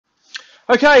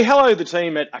Okay, hello, the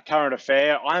team at A Current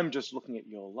Affair. I'm just looking at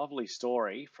your lovely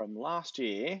story from last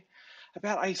year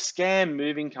about a scam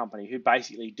moving company who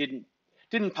basically didn't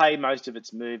pay most of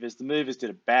its movers. The movers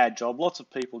did a bad job. Lots of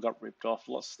people got ripped off,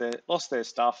 lost their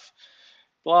stuff.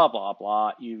 Blah blah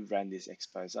blah. You ran this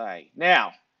expose.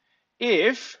 Now,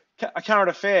 if A Current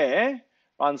Affair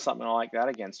runs something like that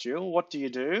against you, what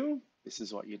do? This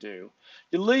is what you do.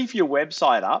 You leave your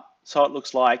website up so it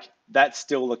looks like that's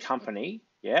still the company.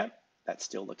 Yeah, that's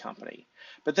still the company.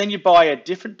 But then you buy a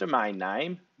different domain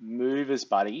name, Movers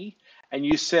Buddy, and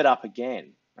you set up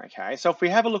again. Okay, so if we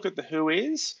have a look at the who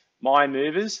is, my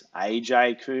movers,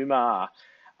 AJ Kumar,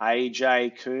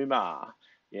 AJ Kumar.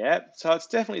 Yeah, so it's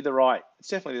definitely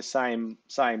the same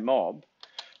mob.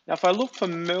 Now, if I look for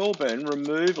Melbourne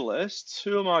removalists,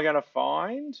 who am I going to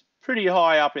find? Pretty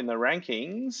high up in the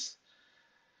rankings.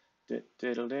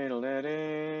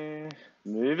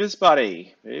 Movers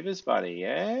Buddy,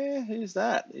 yeah, who's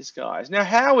that? These guys. Now,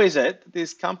 how is it that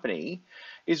this company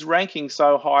is ranking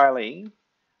so highly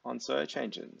on search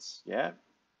engines? Yeah,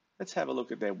 let's have a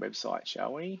look at their website,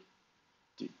 shall we?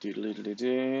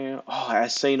 Oh,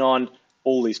 as seen on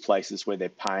all these places where they're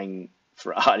paying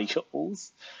for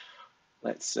articles.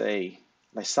 Let's see.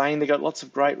 They're saying they got lots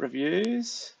of great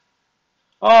reviews.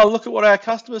 Oh, look at what our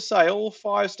customers say. All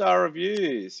 5-star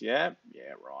reviews. Yeah,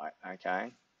 yeah, right.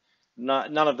 Okay. No,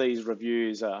 none of these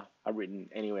reviews are written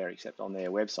anywhere except on their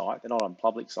website. They're not on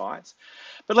public sites.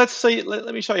 But let's see.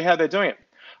 Let me show you how they're doing it.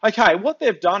 Okay, what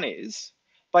they've done is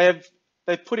they have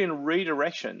they've put in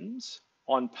redirections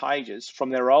on pages from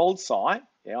their old site,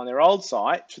 yeah, on their old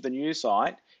site to the new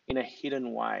site in a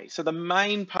hidden way. So the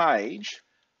main page,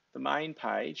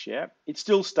 yeah, it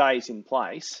still stays in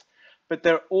place, but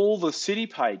they're all the city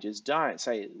pages don't.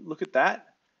 Say, look at that.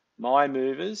 My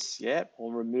Movers, yeah,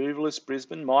 or Removalist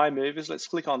Brisbane, My Movers. Let's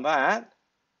click on that.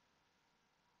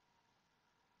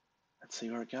 Let's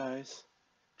see where it goes.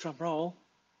 Drum roll.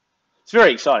 It's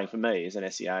very exciting for me as an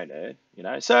SEO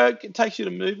nerd. So it takes you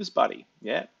to Movers Buddy,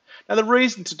 yeah. Now the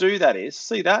reason to do that is,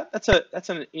 see that? That's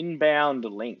an inbound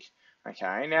link.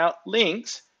 Okay. Now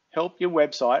links help your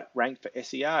website rank for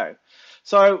SEO.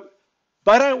 So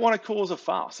they don't want to cause a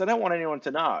fuss. They don't want anyone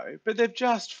to know, but they've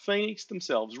just phoenixed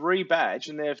themselves, rebadged,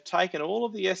 and they've taken all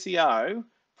of the SEO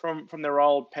from their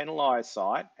old penalized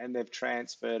site and they've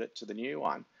transferred it to the new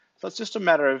one. So it's just a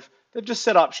matter of they've just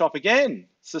set up shop again.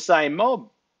 It's the same mob.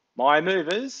 My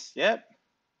Movers, yep,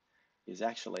 is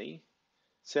actually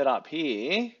set up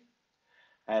here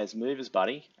as Movers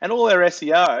Buddy, and all their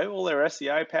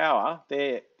SEO power,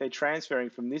 they're transferring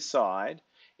from this side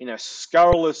in a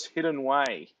scurrilous hidden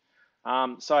way.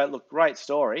 So look, great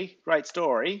story, great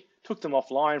story. Took them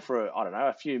offline for, I don't know,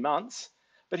 a few months,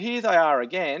 but here they are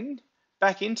again,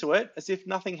 back into it as if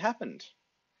nothing happened.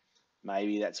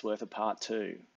 Maybe that's worth a part two.